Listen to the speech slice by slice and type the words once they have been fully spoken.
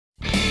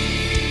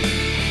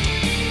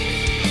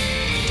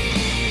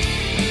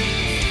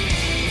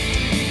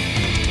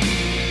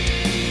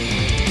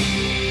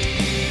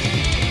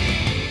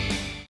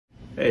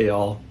Hey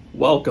y'all,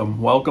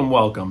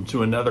 welcome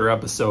to another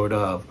episode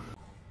of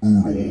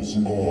Oodles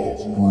of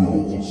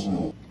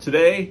Oodles.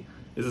 Today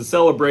is a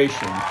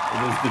celebration.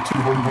 It is the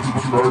 200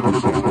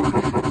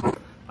 subscribers.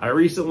 I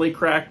recently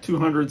cracked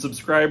 200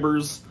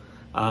 subscribers.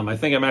 I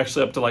think I'm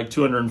actually up to like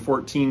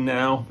 214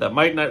 now. That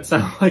might not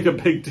sound like a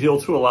big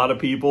deal to a lot of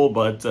people,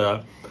 but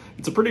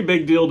it's a pretty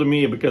big deal to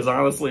me because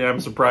honestly,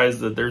 I'm surprised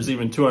that there's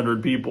even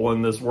 200 people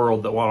in this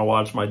world that want to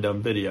watch my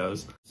dumb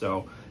videos.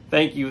 So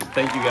thank you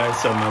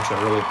guys so much.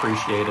 I really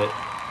appreciate it.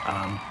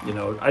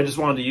 I just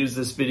wanted to use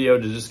this video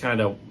to just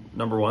kind of,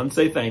 number one,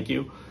 say thank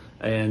you.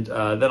 And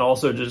then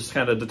also just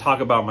kind of to talk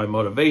about my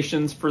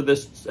motivations for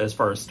this as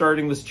far as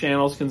starting this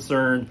channel is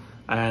concerned.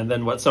 And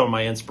then what some of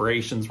my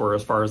inspirations were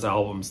as far as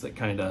albums that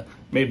kind of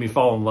made me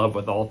fall in love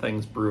with all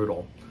things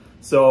brutal.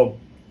 So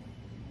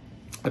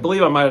I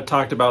believe I might have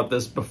talked about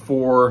this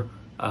before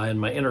in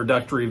my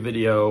introductory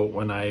video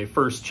when I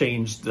first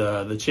changed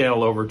the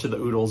channel over to the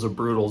Oodles of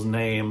Brutals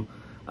name.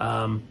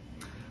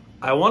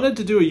 I wanted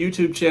to do a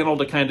YouTube channel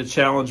to kind of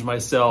challenge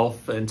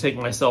myself and take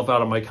myself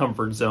out of my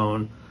comfort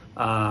zone.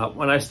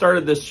 When I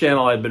started this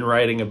channel, I'd been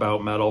writing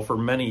about metal for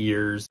many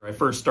years. I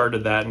first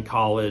started that in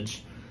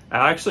college.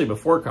 Actually,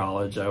 before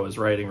college, I was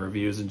writing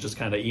reviews and just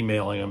kind of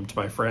emailing them to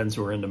my friends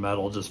who were into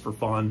metal just for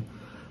fun.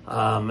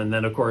 And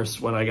then, of course,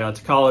 when I got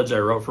to college, I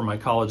wrote for my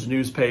college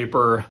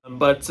newspaper.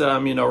 But,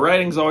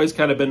 writing's always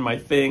kind of been my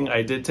thing.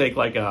 I did take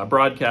like a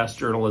broadcast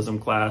journalism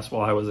class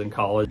while I was in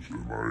college.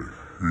 And I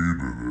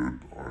hated it.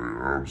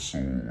 I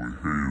absolutely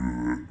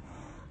hated it.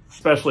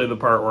 Especially the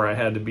part where I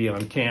had to be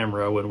on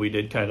camera when we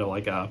did kind of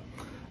like a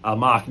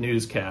mock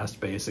newscast,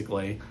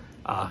 basically.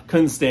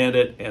 Couldn't stand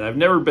it, and I've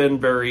never been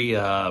very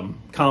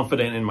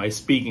confident in my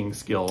speaking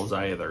skills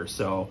either.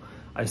 So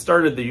I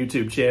started the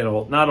YouTube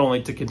channel not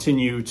only to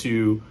continue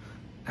to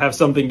have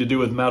something to do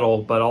with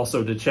metal, but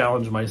also to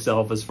challenge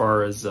myself as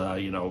far as,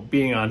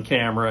 being on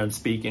camera and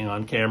speaking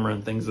on camera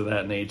and things of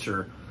that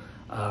nature.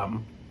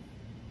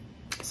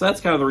 So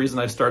that's kind of the reason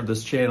I started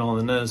this channel.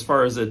 And then as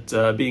far as it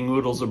being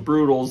Oodles of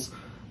Brutals,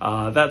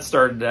 that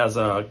started as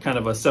a kind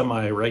of a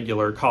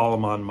semi-regular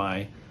column on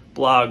my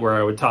blog where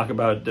I would talk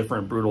about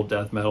different brutal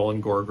death metal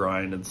and gore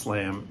grind and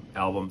slam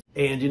albums.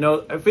 And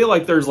I feel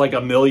like there's like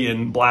a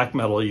million black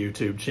metal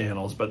YouTube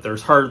channels, but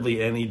there's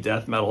hardly any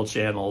death metal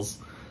channels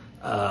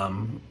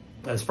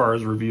as far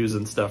as reviews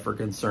and stuff are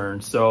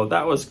concerned. So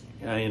that was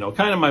kind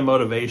of my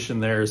motivation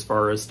there as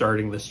far as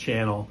starting this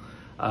channel.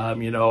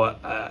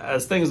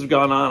 As things have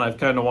gone on, I've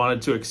kind of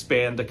wanted to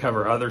expand to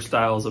cover other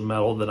styles of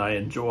metal that I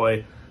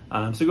enjoy.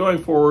 So going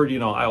forward,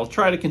 I'll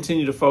try to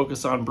continue to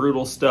focus on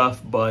brutal stuff,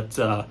 but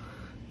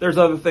there's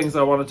other things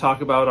I want to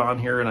talk about on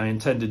here, and I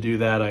intend to do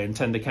that. I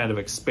intend to kind of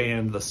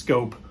expand the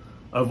scope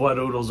of what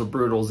Oodles of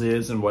Brutals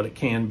is and what it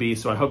can be.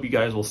 So I hope you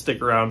guys will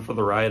stick around for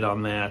the ride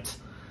on that.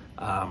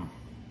 But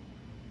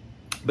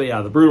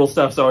yeah, the brutal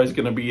stuff's always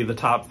going to be the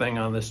top thing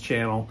on this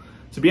channel.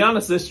 To be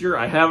honest, this year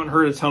I haven't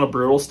heard a ton of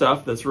brutal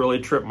stuff that's really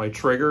tripped my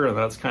trigger, and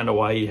that's kind of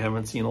why you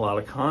haven't seen a lot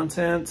of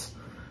content.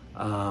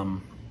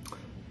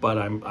 But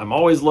I'm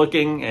always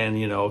looking,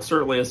 and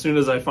certainly as soon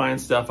as I find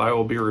stuff, I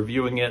will be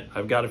reviewing it.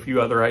 I've got a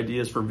few other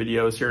ideas for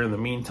videos here in the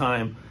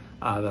meantime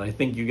that I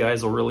think you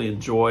guys will really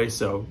enjoy.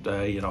 So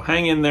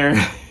hang in there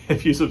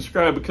if you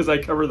subscribe, because I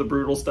cover the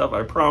brutal stuff.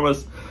 I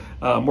promise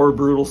more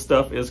brutal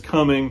stuff is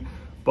coming,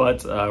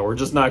 but we're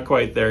just not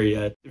quite there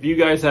yet. If you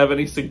guys have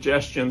any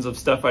suggestions of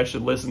stuff I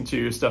should listen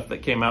to, stuff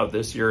that came out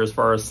this year as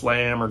far as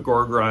slam or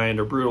gore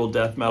grind or brutal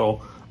death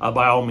metal,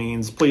 by all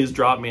means, please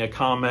drop me a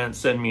comment,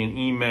 send me an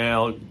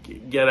email,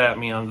 get at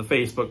me on the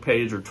Facebook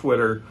page or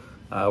Twitter,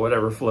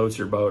 whatever floats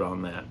your boat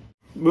on that.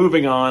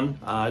 Moving on,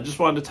 I just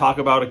wanted to talk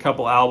about a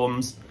couple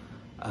albums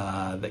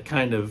that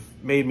kind of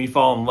made me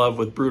fall in love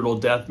with brutal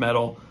death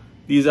metal.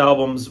 These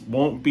albums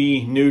won't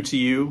be new to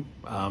you.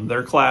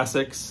 They're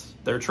classics.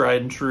 They're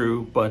tried and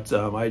true, but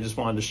I just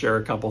wanted to share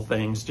a couple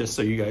things just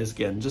so you guys,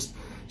 again, just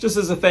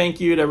as a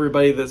thank you to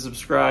everybody that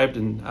subscribed,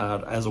 and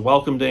as a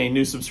welcome to any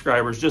new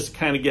subscribers, just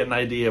kind of get an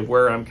idea of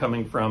where I'm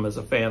coming from as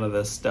a fan of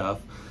this stuff.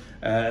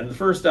 And the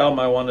first album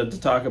I wanted to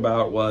talk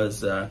about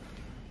was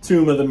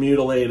Tomb of the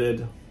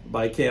Mutilated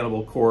by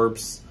Cannibal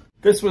Corpse.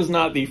 This was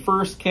not the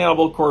first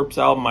Cannibal Corpse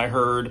album I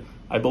heard.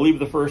 I believe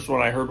the first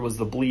one I heard was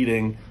The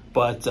Bleeding.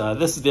 But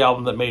this is the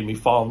album that made me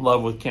fall in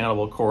love with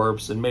Cannibal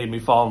Corpse and made me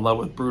fall in love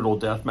with brutal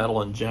death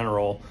metal in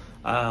general.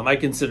 I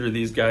consider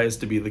these guys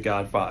to be the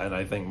godfather, and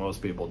I think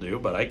most people do,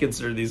 but I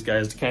consider these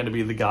guys to kind of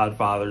be the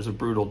godfathers of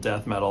brutal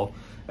death metal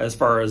as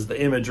far as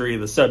the imagery,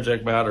 the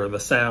subject matter, the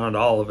sound,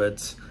 all of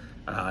it.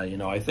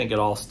 I think it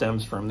all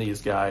stems from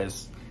these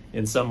guys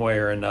in some way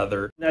or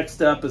another.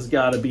 Next up has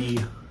got to be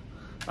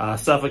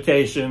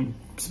Suffocation,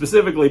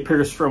 specifically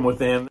Pierced from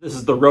Within. This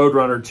is the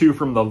Roadrunner 2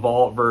 from the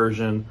Vault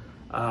version.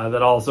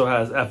 That also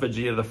has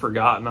Effigy of the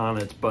Forgotten on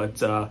it.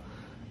 But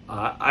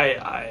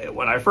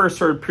when I first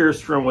heard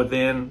Pierced from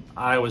Within,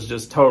 I was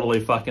just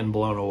totally fucking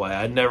blown away.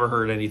 I'd never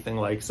heard anything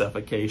like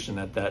Suffocation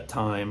at that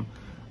time.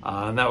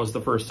 And that was the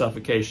first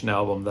Suffocation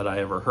album that I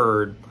ever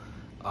heard.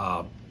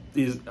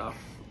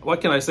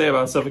 What can I say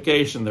about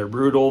Suffocation? They're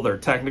brutal, they're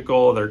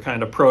technical, they're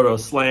kind of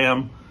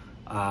proto-slam.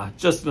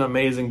 Just an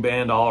amazing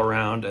band all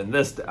around, and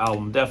this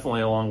album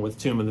definitely, along with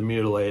Tomb of the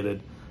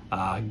Mutilated,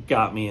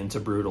 got me into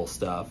brutal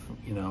stuff.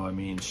 You know, I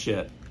mean,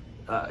 shit.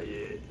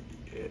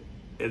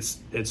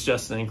 It's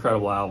just an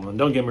incredible album. And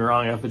don't get me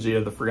wrong, Effigy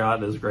of the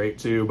Forgotten is great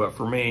too, but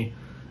for me,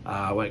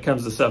 when it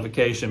comes to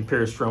Suffocation,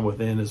 Pierced from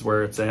Within is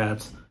where it's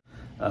at.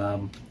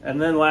 And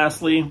then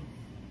lastly,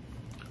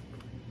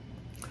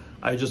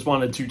 I just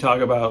wanted to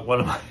talk about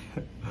one of my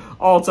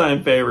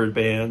all-time favorite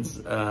bands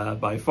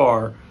by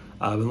far.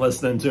 I've been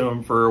listening to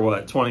them for,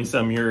 what,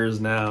 20-some years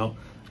now.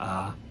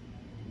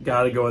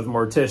 Gotta go with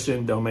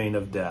Mortician, Domain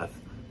of Death.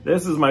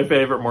 This is my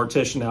favorite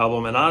Mortician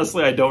album, and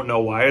honestly, I don't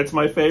know why it's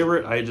my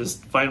favorite. I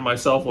just find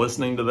myself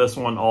listening to this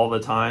one all the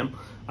time.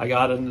 I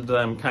got into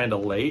them kind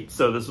of late,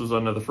 so this was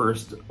one of the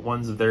first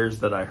ones of theirs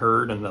that I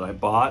heard and that I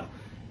bought.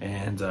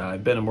 And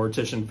I've been a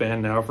Mortician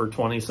fan now for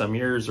 20-some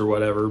years or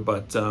whatever,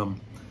 but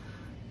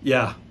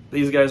yeah,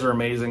 these guys are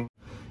amazing.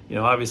 You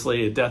know,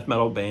 obviously a death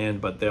metal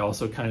band, but they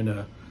also kind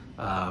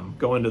of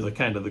go into the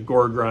kind of the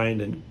gore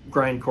grind and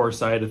grindcore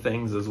side of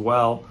things as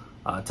well.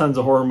 Tons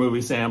of horror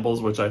movie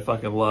samples, which I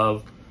fucking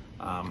love.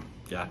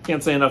 Yeah,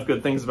 can't say enough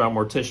good things about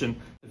Mortician.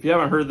 If you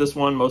haven't heard this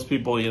one, most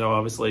people, you know,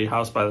 obviously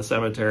House by the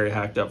Cemetery,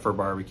 Hacked Up for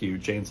Barbecue,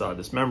 Chainsaw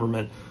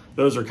Dismemberment.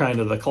 Those are kind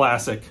of the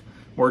classic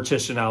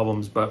Mortician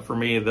albums, but for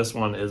me, this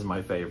one is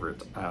my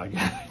favorite.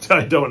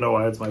 I don't know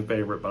why it's my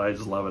favorite, but I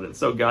just love it. It's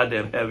so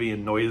goddamn heavy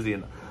and noisy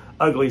and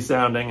ugly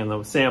sounding, and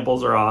the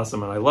samples are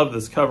awesome, and I love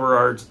this cover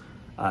art.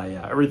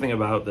 Yeah, everything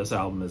about this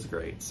album is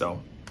great.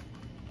 So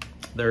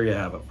there you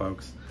have it,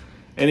 folks.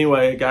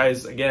 Anyway,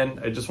 guys,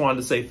 again, I just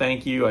wanted to say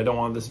thank you. I don't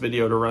want this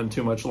video to run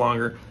too much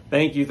longer.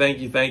 Thank you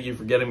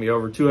for getting me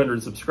over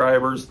 200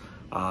 subscribers.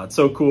 It's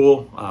so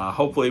cool.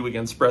 Hopefully we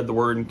can spread the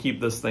word and keep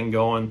this thing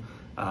going.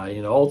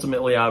 You know,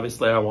 ultimately,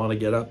 obviously, I want to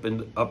get up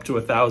to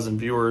 1,000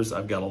 viewers.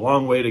 I've got a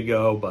long way to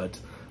go, but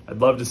I'd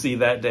love to see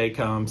that day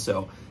come.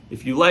 So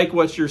if you like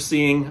what you're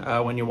seeing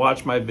when you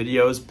watch my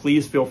videos,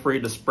 please feel free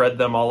to spread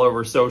them all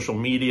over social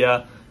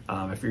media.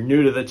 If you're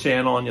new to the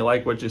channel and you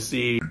like what you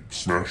see,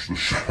 smash the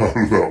shit out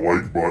of that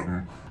like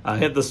button.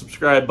 Hit the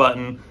subscribe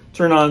button.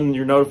 Turn on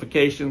your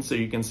notifications so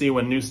you can see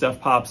when new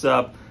stuff pops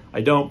up. I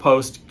don't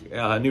post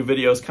new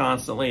videos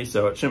constantly,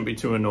 so it shouldn't be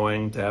too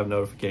annoying to have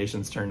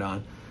notifications turned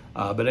on.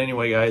 But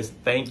anyway, guys,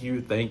 thank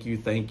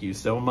you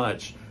so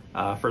much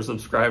for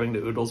subscribing to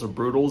Oodles or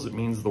Brutals. It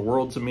means the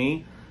world to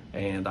me,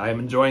 and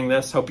I'm enjoying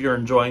this. Hope you're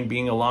enjoying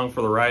being along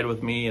for the ride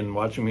with me and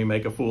watching me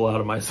make a fool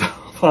out of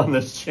myself on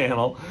this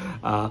channel.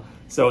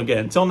 So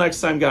again, until next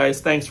time,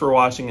 guys, thanks for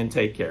watching and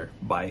take care.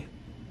 Bye.